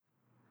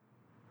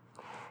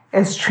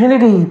As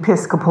Trinity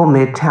Episcopal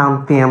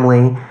Midtown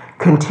family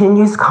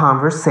continues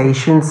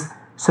conversations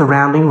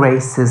surrounding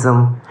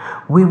racism,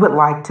 we would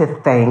like to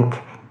thank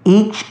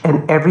each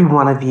and every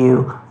one of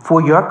you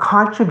for your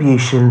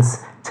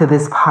contributions to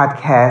this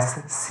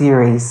podcast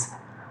series.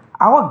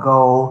 Our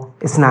goal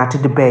is not to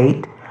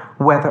debate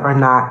whether or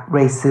not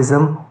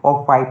racism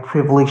or white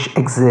privilege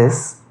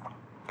exists,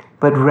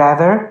 but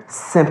rather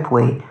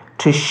simply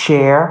to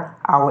share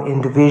our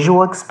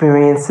individual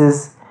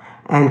experiences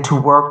and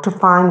to work to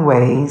find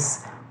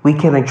ways we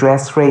can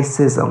address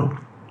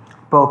racism,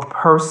 both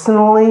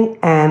personally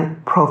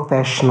and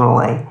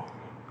professionally.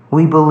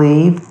 We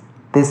believe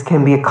this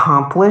can be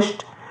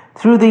accomplished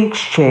through the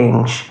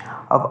exchange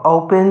of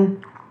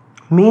open,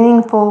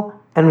 meaningful,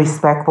 and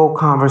respectful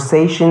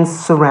conversations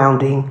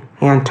surrounding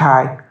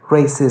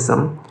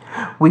anti-racism.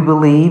 We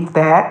believe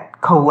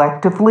that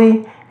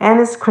collectively and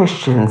as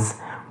Christians,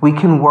 we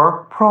can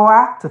work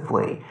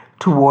proactively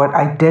toward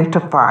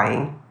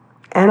identifying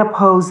and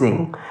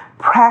opposing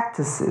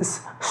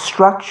practices,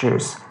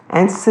 structures,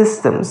 and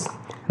systems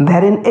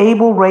that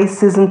enable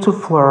racism to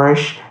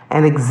flourish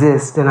and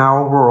exist in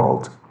our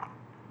world.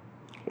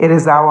 It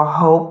is our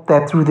hope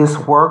that through this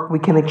work we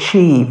can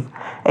achieve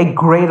a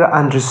greater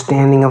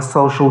understanding of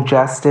social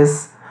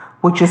justice,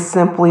 which is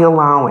simply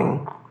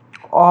allowing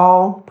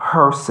all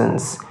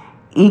persons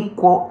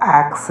equal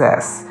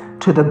access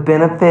to the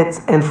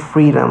benefits and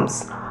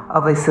freedoms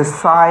of a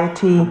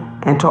society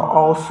and to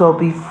also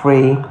be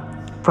free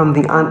from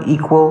the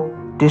unequal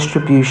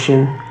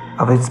distribution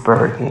of its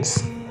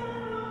burdens.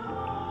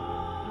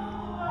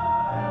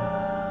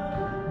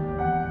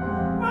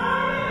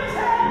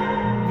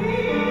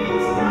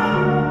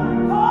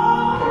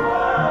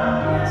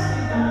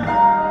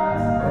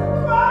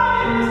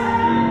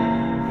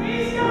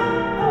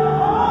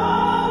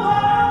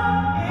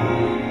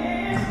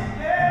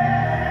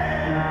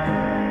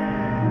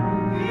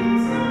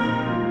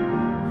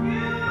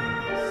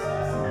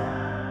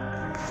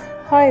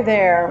 Hi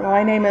there,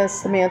 my name is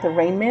Samantha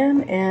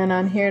Rainman, and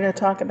I'm here to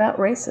talk about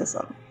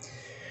racism.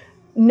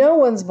 No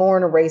one's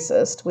born a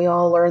racist. We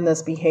all learn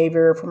this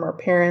behavior from our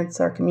parents,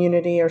 our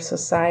community, our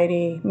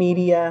society,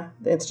 media,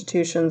 the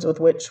institutions with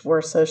which we're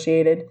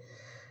associated.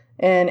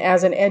 And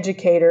as an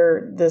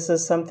educator, this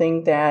is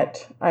something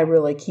that I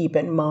really keep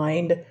in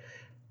mind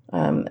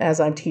as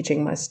I'm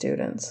teaching my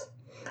students.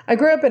 I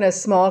grew up in a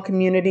small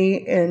community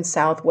in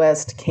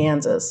southwest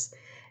Kansas,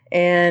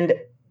 and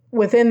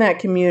within that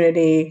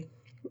community,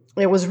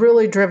 it was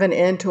really driven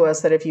into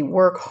us that if you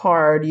work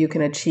hard, you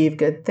can achieve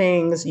good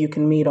things, you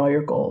can meet all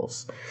your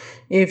goals.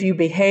 If you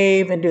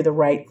behave and do the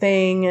right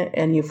thing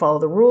and you follow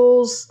the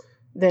rules,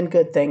 then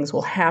good things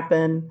will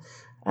happen.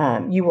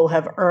 You will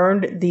have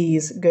earned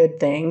these good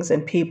things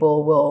and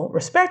people will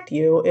respect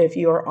you if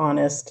you are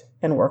honest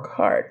and work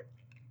hard.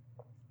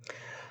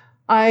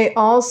 I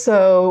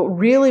also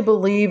really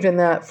believed in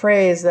that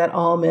phrase that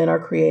all men are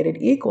created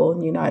equal in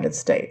the United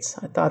States.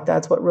 I thought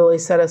that's what really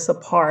set us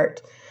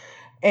apart.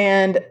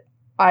 And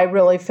I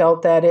really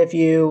felt that if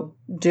you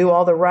do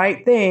all the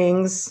right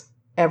things,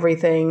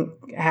 everything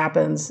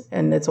happens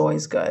and it's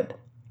always good.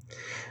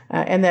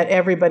 And that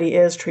everybody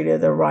is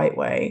treated the right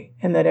way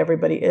and that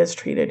everybody is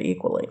treated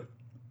equally.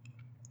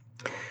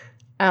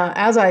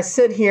 As I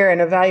sit here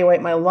and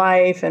evaluate my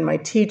life and my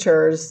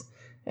teachers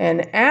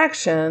and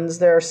actions,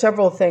 there are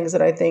several things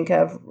that I think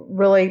have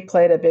really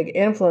played a big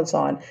influence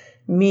on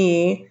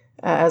me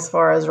as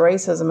far as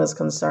racism is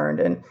concerned.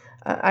 And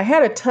I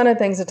had a ton of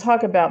things to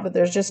talk about, but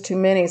there's just too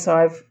many, so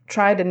I've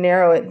tried to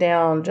narrow it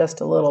down just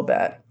a little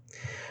bit.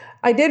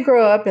 I did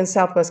grow up in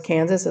southwest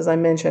Kansas, as I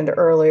mentioned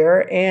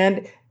earlier,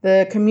 and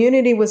the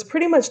community was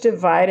pretty much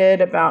divided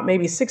about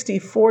maybe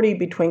 60-40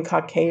 between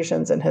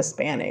Caucasians and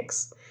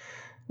Hispanics.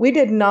 We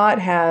did not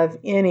have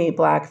any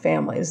Black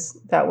families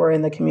that were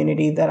in the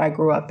community that I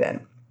grew up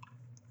in.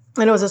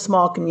 And it was a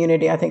small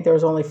community. I think there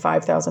was only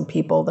 5,000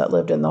 people that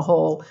lived in the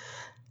whole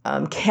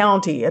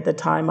county at the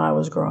time I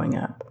was growing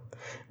up.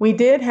 We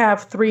did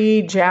have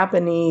 3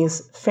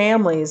 Japanese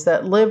families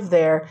that lived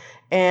there,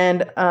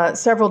 and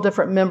several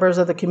different members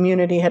of the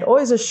community had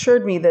always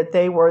assured me that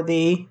they were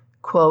the,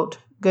 quote,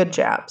 good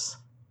Japs.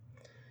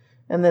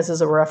 And this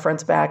is a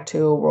reference back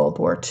to World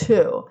War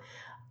II.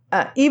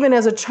 Even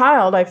as a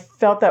child, I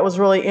felt that was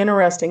really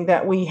interesting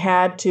that we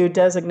had to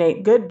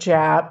designate good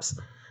Japs,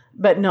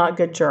 but not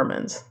good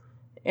Germans.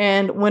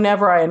 And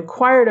whenever I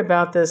inquired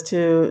about this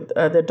to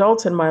the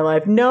adults in my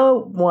life, no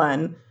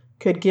one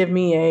could give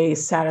me a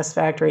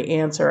satisfactory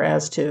answer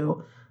as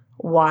to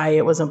why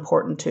it was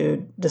important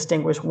to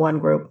distinguish one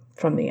group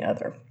from the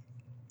other.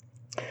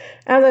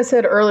 As I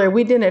said earlier,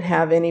 we didn't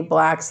have any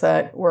Blacks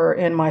that were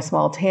in my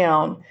small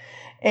town,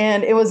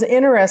 and it was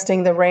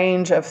interesting the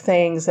range of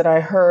things that I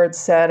heard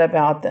said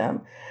about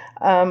them.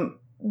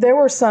 There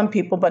were some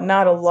people, but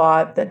not a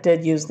lot, that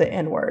did use the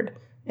N-word,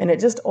 and it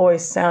just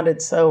always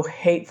sounded so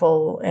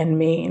hateful and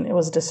mean. It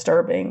was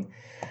disturbing.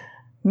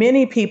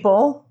 Many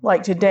people,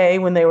 like today,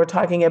 when they were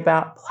talking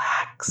about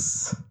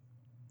Blacks,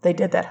 they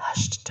did that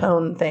hushed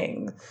tone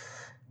thing.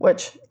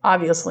 which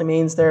obviously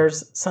means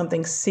there's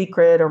something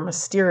secret or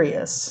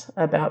mysterious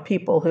about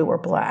people who were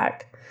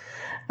Black.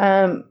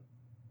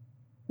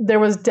 There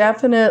was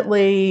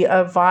definitely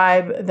a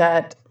vibe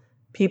that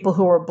people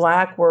who were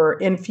Black were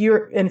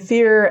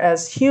inferior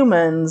as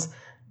humans,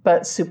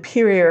 but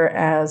superior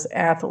as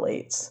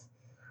athletes.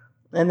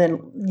 And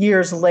then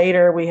years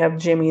later, we have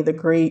Jimmy the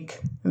Greek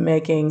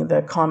making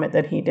the comment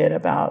that he did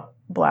about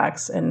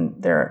Blacks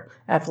and their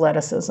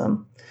athleticism.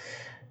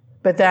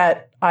 But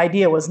that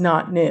idea was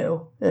not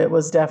new. It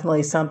was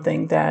definitely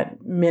something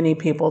that many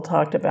people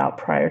talked about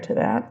prior to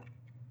that.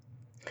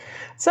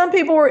 Some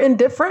people were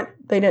indifferent.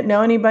 They didn't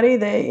know anybody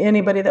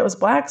that was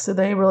Black, so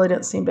they really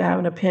didn't seem to have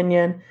an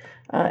opinion.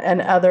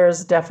 And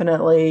others,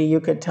 definitely,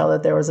 you could tell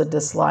that there was a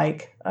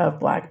dislike of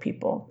Black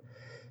people.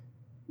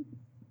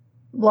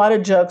 A lot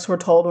of jokes were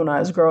told when I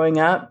was growing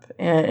up,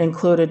 and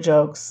included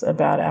jokes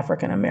about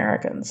African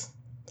Americans.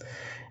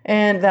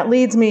 And that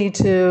leads me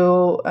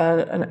to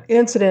an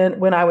incident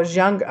when I was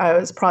young. I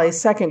was probably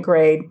second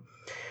grade,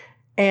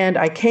 and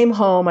I came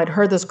home. I'd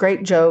heard this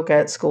great joke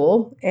at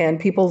school, and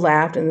people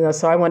laughed, and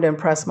so I wanted to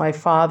impress my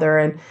father.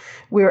 And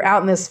we were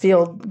out in this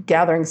field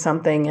gathering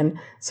something, and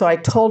so I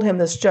told him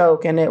this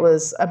joke, and it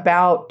was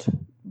about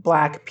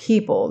Black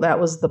people. That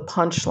was the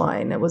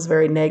punchline. It was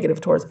very negative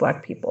towards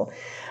Black people.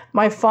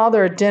 My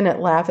father didn't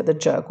laugh at the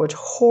joke, which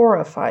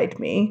horrified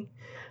me.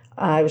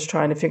 I was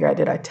trying to figure out,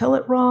 did I tell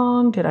it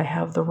wrong? Did I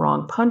have the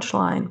wrong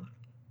punchline?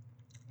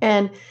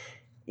 And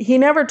he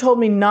never told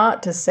me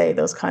not to say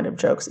those kind of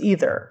jokes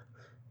either.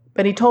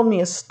 But he told me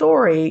a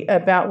story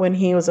about when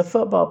he was a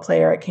football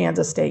player at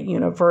Kansas State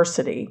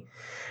University.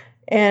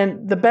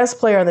 And the best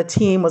player on the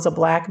team was a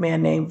Black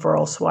man named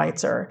Verl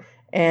Schweitzer.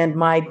 And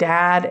my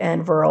dad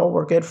and Verl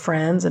were good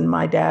friends, and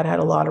my dad had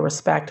a lot of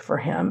respect for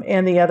him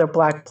and the other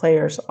Black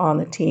players on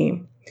the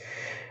team.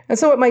 And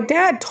so what my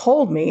dad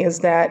told me is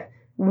that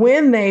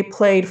when they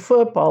played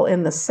football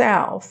in the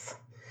South,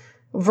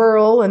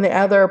 Verl and the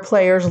other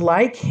players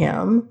like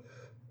him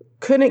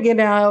couldn't get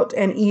out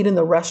and eat in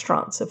the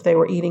restaurants if they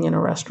were eating in a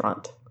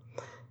restaurant.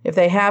 If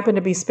they happened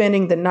to be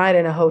spending the night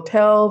in a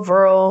hotel,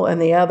 Verl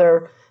and the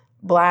other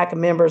Black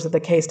members of the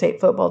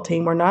K-State football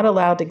team were not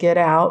allowed to get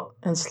out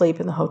and sleep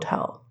in the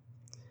hotel.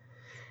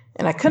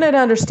 And I couldn't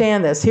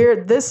understand this.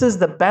 This is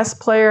the best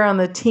player on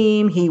the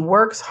team. He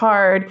works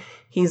hard.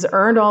 He's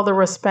earned all the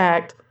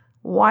respect.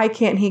 Why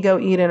can't he go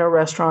eat in a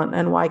restaurant,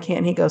 and why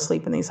can't he go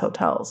sleep in these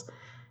hotels?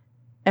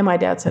 And my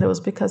dad said it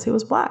was because he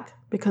was Black,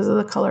 because of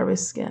the color of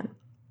his skin.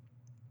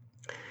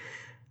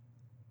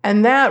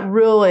 And that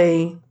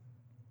really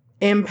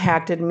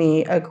impacted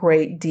me a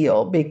great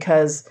deal,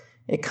 because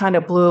it kind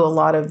of blew a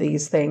lot of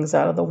these things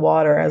out of the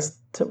water as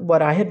to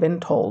what I had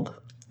been told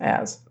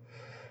as.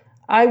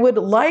 I would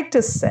like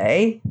to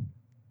say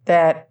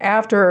that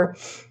after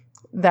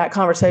that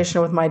conversation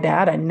with my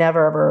dad, I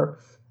never ever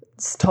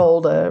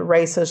told a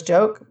racist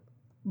joke,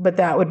 but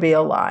that would be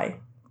a lie.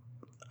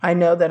 I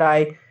know that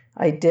I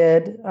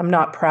did. I'm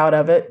not proud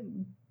of it,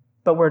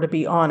 but we're to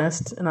be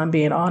honest, and I'm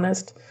being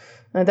honest.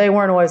 And they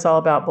weren't always all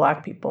about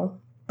Black people,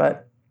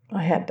 but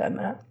I had done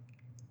that.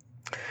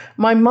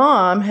 My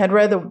mom had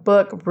read the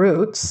book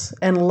Roots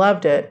and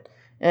loved it.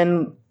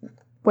 And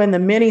when the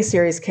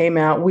miniseries came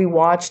out, we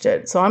watched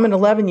it. So I'm an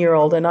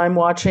 11-year-old, and I'm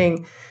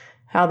watching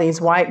how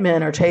these white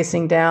men are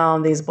chasing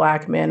down these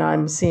Black men.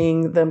 I'm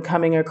seeing them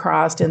coming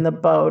across in the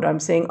boat. I'm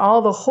seeing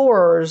all the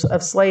horrors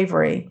of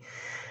slavery.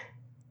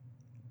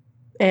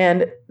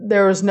 And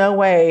there was no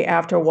way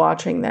after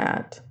watching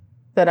that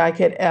I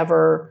could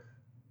ever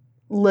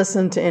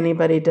listen to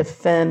anybody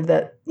defend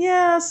that,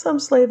 yeah, some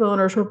slave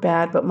owners were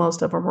bad, but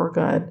most of them were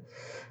good.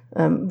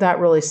 That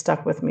really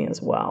stuck with me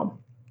as well.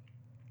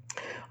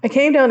 I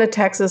came down to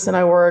Texas, and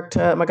I worked,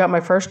 I got my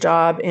first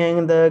job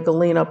in the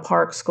Galena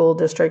Park School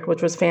District,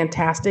 which was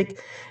fantastic.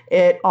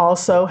 It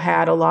also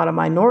had a lot of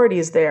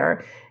minorities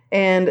there.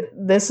 And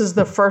this is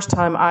the first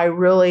time I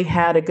really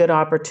had a good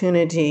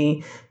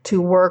opportunity to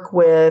work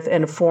with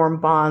and form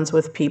bonds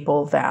with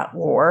people that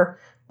were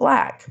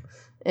Black.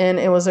 And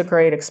it was a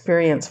great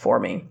experience for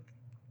me.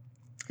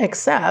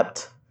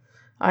 Except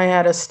I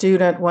had a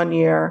student one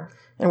year,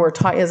 and we're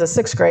as a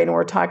sixth grade, and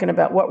we're talking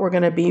about what we're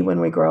going to be when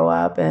we grow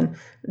up. And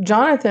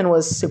Jonathan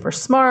was super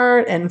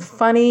smart and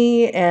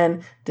funny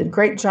and did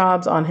great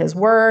jobs on his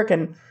work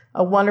and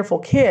a wonderful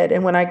kid.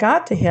 And when I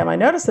got to him, I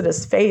noticed that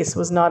his face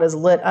was not as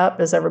lit up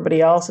as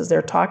everybody else as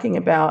they're talking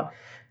about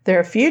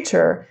their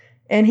future.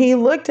 And he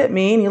looked at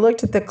me, and he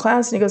looked at the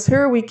class, and he goes, "Who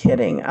are we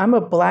kidding? I'm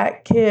a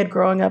Black kid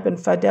growing up in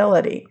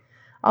Fidelity.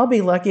 I'll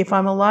be lucky if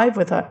I'm alive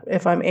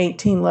if I'm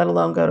 18, let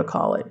alone go to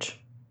college."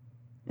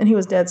 And he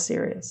was dead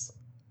serious.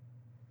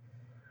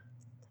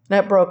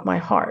 That broke my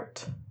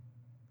heart.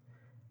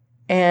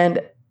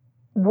 And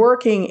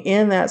working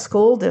in that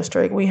school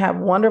district, we have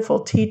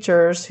wonderful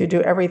teachers who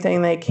do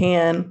everything they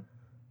can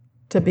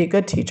to be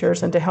good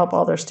teachers and to help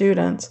all their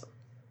students.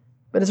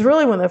 But it's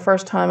really the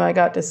first time I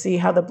got to see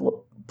how the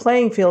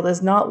playing field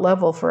is not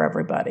level for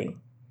everybody.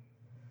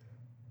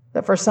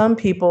 That for some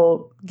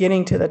people,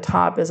 getting to the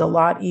top is a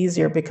lot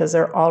easier because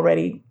they're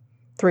already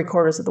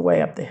 3/4 of the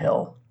way up the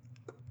hill.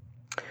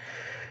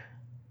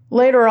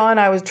 Later on,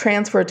 I was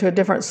transferred to a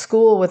different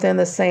school within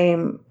the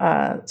same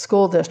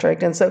school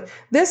district. And so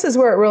this is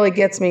where it really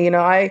gets me.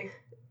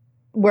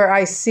 Where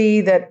I see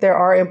that there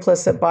are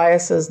implicit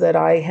biases that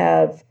I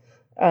have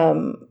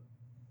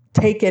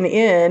taken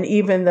in,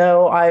 even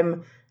though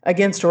I'm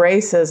against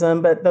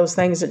racism, but those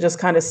things that just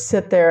kind of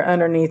sit there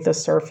underneath the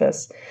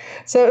surface.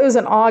 So it was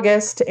in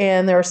August,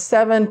 and there were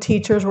 7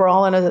 teachers. We're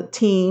all in a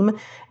team,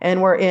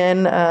 and we're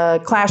in a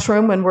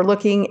classroom, and we're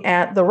looking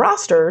at the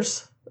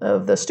rosters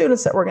of the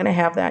students that we're going to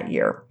have that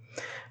year.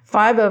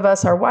 5 of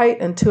us are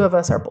white, and 2 of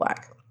us are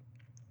black.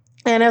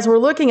 And as we're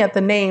looking at the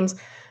names,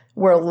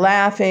 we're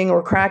laughing,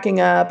 we're cracking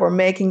up, we're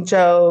making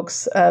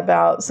jokes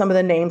about some of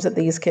the names that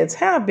these kids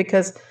have,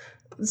 because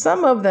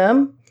some of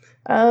them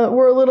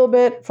were a little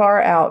bit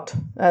far out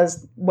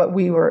as what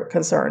we were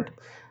concerned.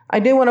 I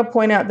do want to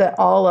point out that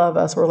all of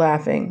us were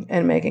laughing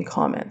and making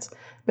comments.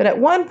 But at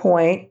one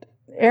point,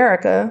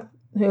 Erica,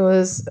 who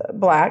is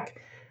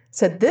black,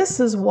 said, "This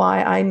is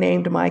why I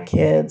named my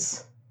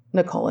kids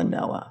Nicole and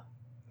Noah.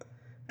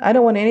 I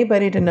don't want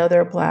anybody to know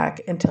they're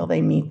black until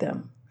they meet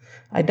them.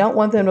 I don't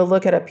want them to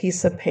look at a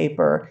piece of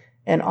paper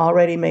and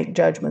already make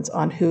judgments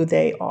on who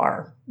they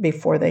are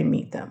before they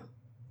meet them."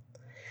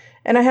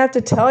 And I have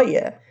to tell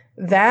you,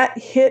 that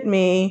hit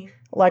me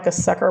like a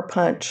sucker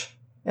punch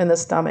in the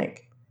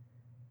stomach.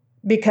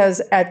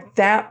 Because at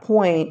that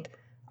point,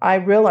 I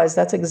realized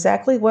that's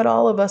exactly what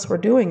all of us were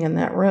doing in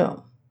that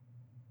room.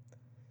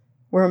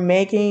 We're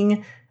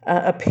making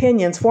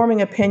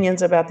forming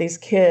opinions about these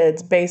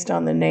kids based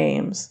on the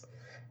names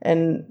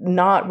and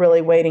not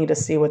really waiting to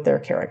see what their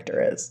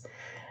character is.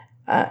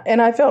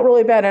 And I felt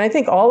really bad. And I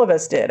think all of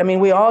us did. I mean,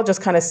 we all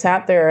just kind of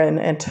sat there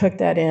and took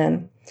that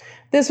in.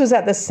 This was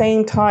at the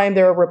same time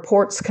there were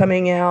reports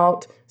coming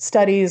out,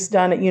 studies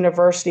done at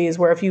universities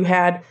where if you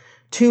had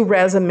 2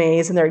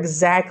 resumes and they're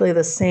exactly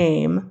the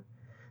same,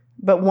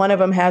 but one of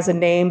them has a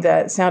name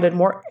that sounded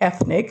more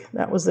ethnic,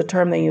 that was the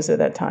term they used at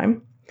that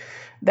time,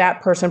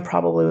 that person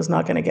probably was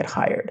not going to get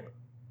hired,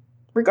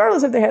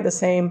 regardless if they had the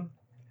same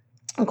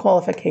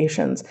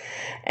qualifications.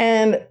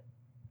 And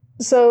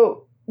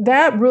so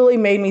that really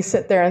made me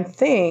sit there and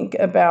think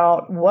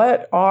about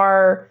what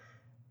are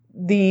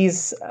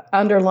these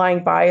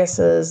underlying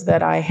biases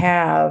that I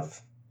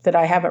have that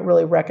I haven't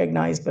really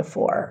recognized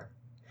before.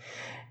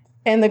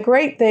 And the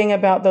great thing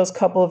about those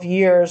couple of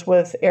years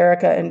with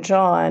Erica and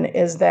John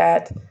is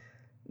that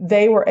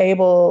they were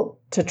able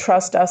to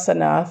trust us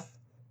enough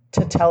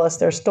to tell us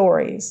their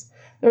stories.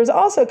 There was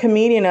also a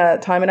comedian at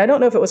that time, and I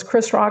don't know if it was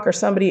Chris Rock or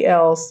somebody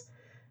else,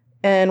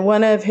 and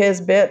one of his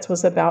bits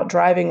was about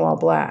driving while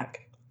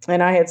black.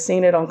 And I had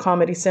seen it on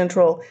Comedy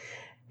Central,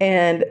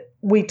 and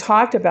we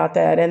talked about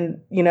that.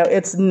 And,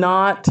 it's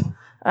not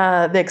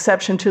the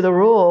exception to the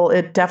rule.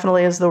 It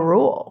definitely is the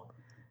rule.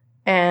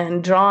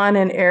 And John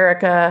and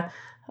Erica,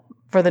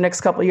 for the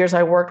next couple of years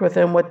I worked with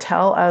them, would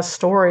tell us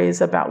stories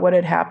about what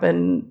had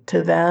happened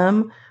to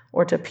them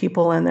or to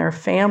people in their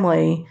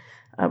family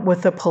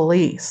with the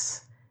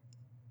police.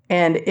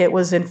 And it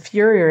was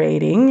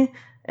infuriating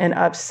and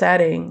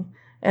upsetting.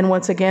 And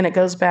once again, it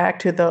goes back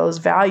to those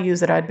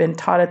values that I'd been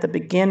taught at the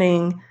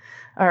beginning,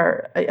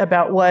 or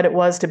about what it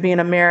was to be an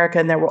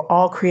American, that we're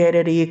all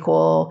created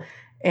equal.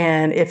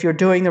 And if you're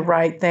doing the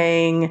right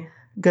thing,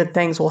 good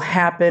things will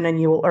happen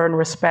and you will earn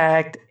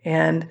respect.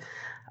 And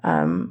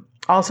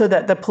also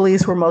that the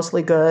police were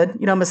mostly good.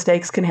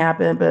 Mistakes can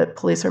happen, but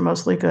police are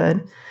mostly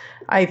good.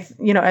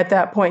 At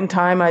that point in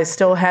time, I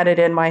still had it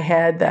in my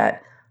head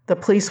that the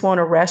police won't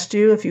arrest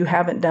you if you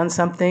haven't done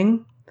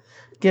something,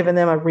 given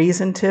them a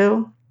reason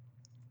to.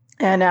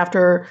 And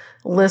after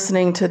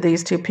listening to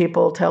these 2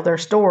 people tell their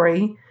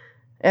story,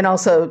 and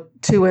also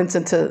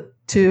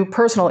 2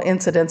 personal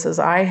incidences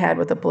I had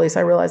with the police,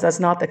 I realized that's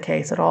not the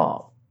case at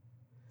all.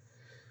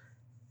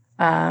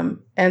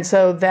 And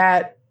so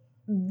that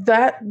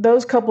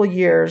those couple of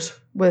years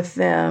with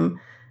them,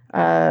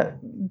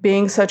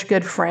 being such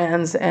good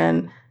friends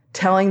and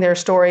telling their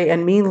story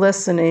and me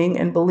listening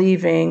and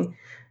believing,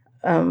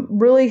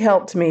 really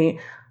helped me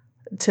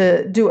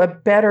to do a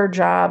better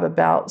job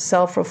about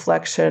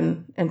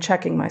self-reflection and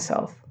checking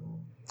myself.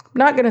 I'm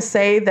not going to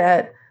say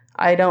that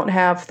I don't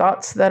have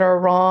thoughts that are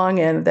wrong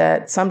and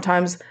that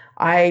sometimes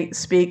I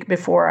speak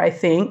before I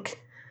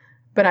think,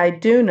 but I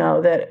do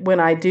know that when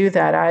I do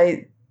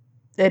that,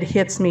 it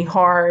hits me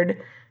hard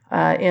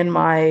in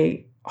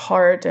my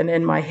heart and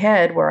in my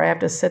head, where I have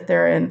to sit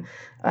there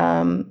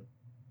and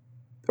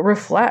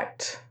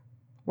reflect.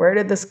 Where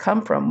did this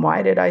come from?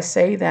 Why did I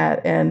say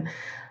that? And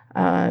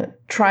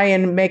try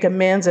and make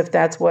amends if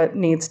that's what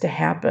needs to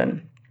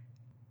happen.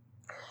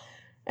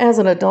 As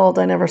an adult,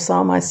 I never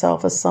saw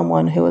myself as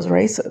someone who was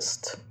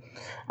racist.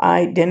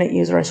 I didn't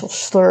use racial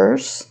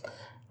slurs.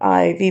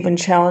 I've even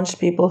challenged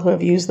people who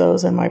have used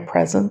those in my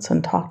presence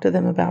and talked to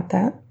them about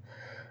that.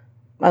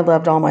 I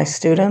loved all my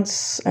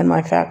students and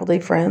my faculty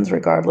friends,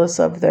 regardless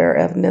of their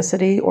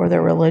ethnicity or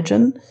their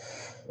religion.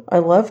 I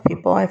love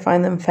people. I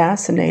find them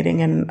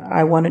fascinating, and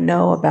I want to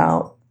know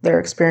about their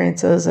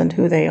experiences and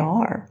who they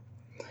are.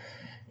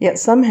 Yet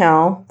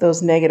somehow,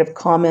 those negative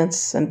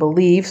comments and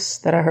beliefs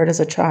that I heard as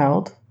a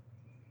child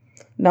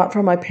not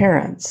from my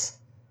parents,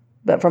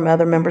 but from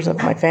other members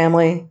of my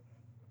family,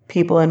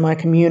 people in my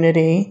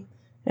community,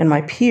 and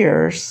my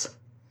peers,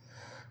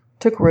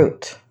 took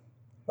root.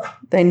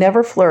 They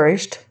never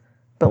flourished,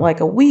 but like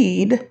a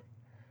weed,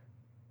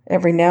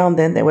 every now and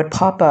then they would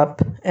pop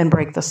up and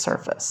break the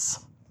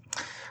surface.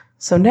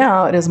 So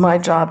now it is my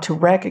job to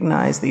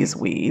recognize these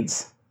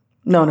weeds,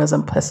 known as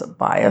implicit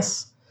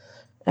bias,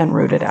 and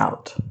root it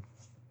out.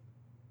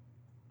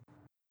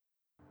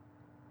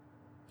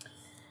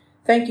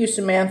 Thank you,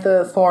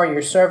 Samantha, for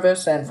your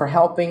service and for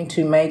helping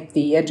to make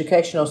the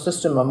educational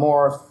system a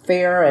more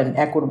fair and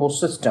equitable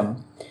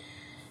system.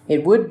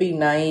 It would be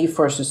naive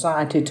for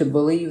society to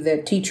believe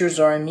that teachers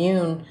are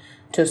immune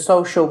to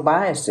social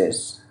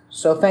biases.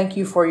 So thank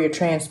you for your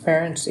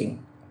transparency.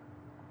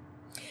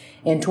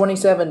 In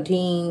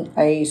 2017,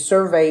 a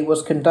survey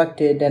was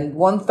conducted, and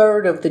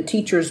 1/3 of the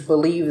teachers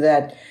believed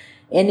that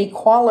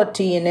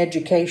inequality in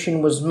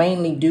education was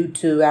mainly due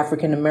to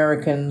African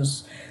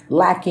Americans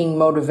lacking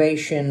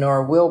motivation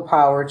or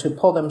willpower to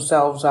pull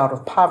themselves out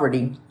of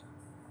poverty.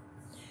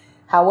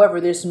 However,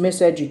 this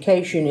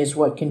miseducation is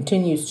what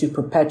continues to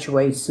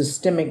perpetuate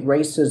systemic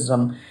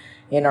racism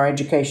in our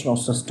educational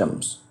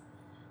systems.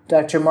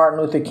 Dr. Martin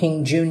Luther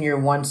King Jr.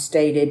 once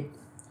stated,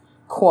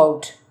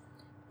 quote,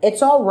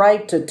 "It's all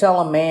right to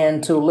tell a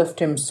man to lift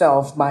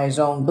himself by his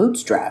own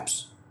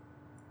bootstraps,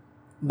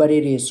 but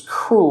it is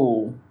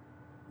cruel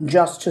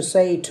just to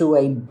say to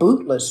a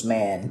bootless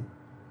man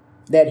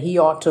that he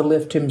ought to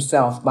lift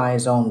himself by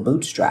his own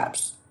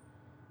bootstraps."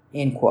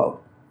 End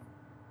quote.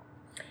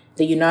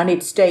 The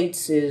United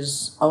States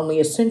is only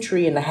a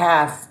century and a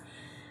half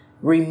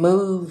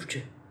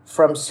removed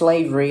from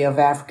slavery of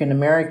African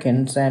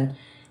Americans and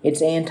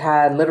its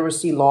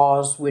anti-literacy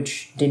laws,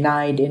 which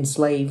denied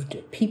enslaved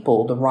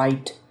people the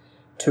right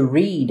to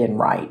read and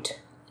write.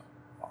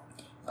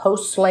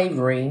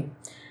 Post-slavery,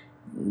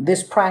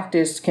 this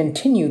practice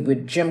continued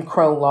with Jim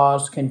Crow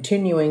laws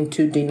continuing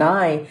to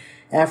deny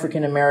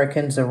African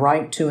Americans a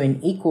right to an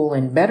equal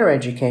and better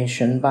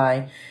education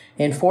by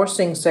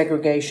enforcing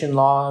segregation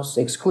laws,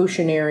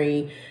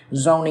 exclusionary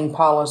zoning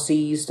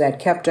policies that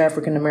kept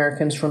African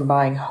Americans from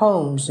buying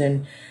homes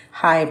in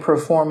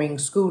high-performing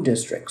school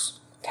districts,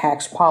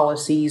 tax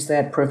policies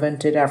that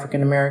prevented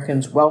African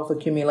Americans' wealth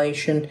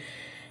accumulation,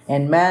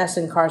 and mass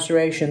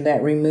incarceration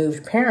that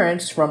removed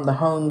parents from the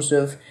homes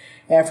of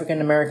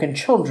African American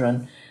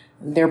children,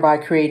 thereby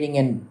creating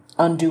an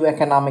undue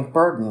economic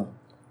burden.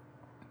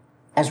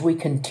 As we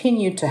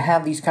continue to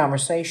have these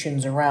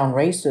conversations around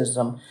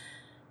racism,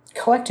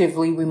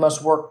 collectively we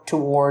must work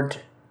toward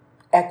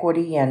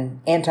equity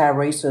and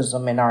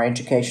anti-racism in our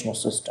educational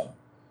system.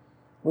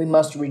 We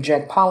must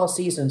reject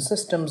policies and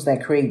systems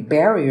that create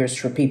barriers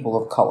for people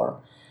of color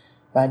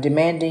by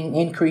demanding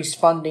increased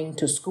funding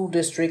to school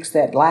districts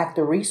that lack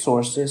the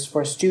resources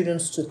for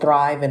students to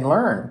thrive and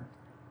learn.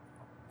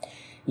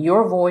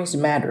 Your voice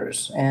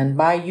matters, and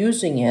by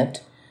using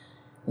it,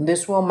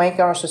 this will make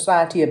our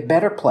society a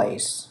better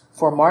place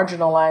for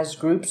marginalized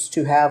groups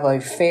to have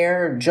a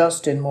fair,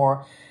 just, and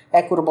more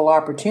equitable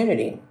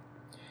opportunity.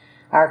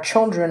 Our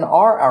children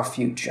are our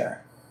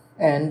future,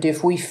 and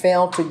if we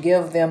fail to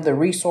give them the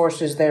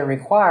resources they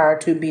require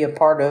to be a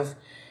part of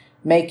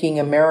making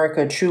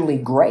America truly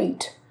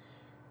great,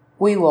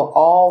 we will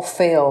all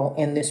fail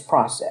in this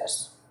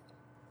process.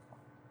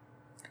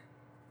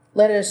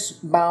 Let us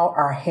bow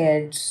our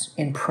heads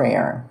in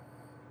prayer,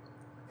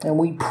 and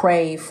we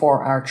pray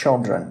for our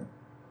children.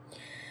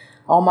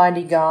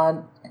 Almighty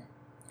God,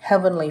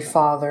 Heavenly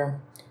Father,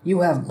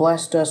 you have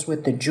blessed us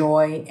with the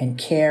joy and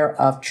care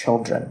of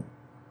children.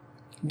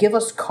 Give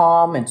us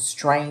calm and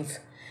strength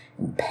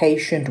and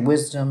patient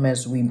wisdom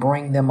as we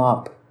bring them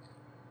up,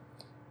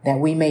 that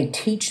we may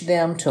teach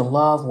them to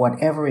love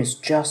whatever is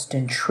just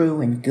and true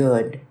and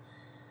good,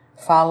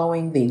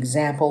 following the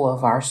example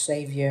of our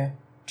Savior,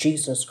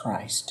 Jesus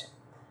Christ.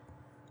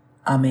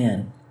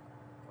 Amen.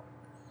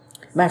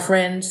 My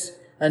friends,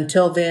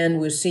 until then,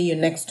 we'll see you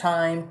next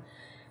time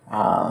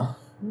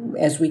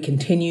as we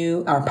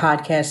continue our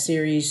podcast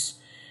series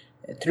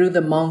through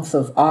the month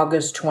of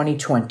August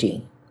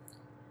 2020.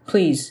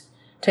 Please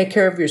take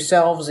care of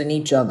yourselves and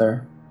each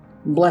other.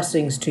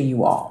 Blessings to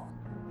you all.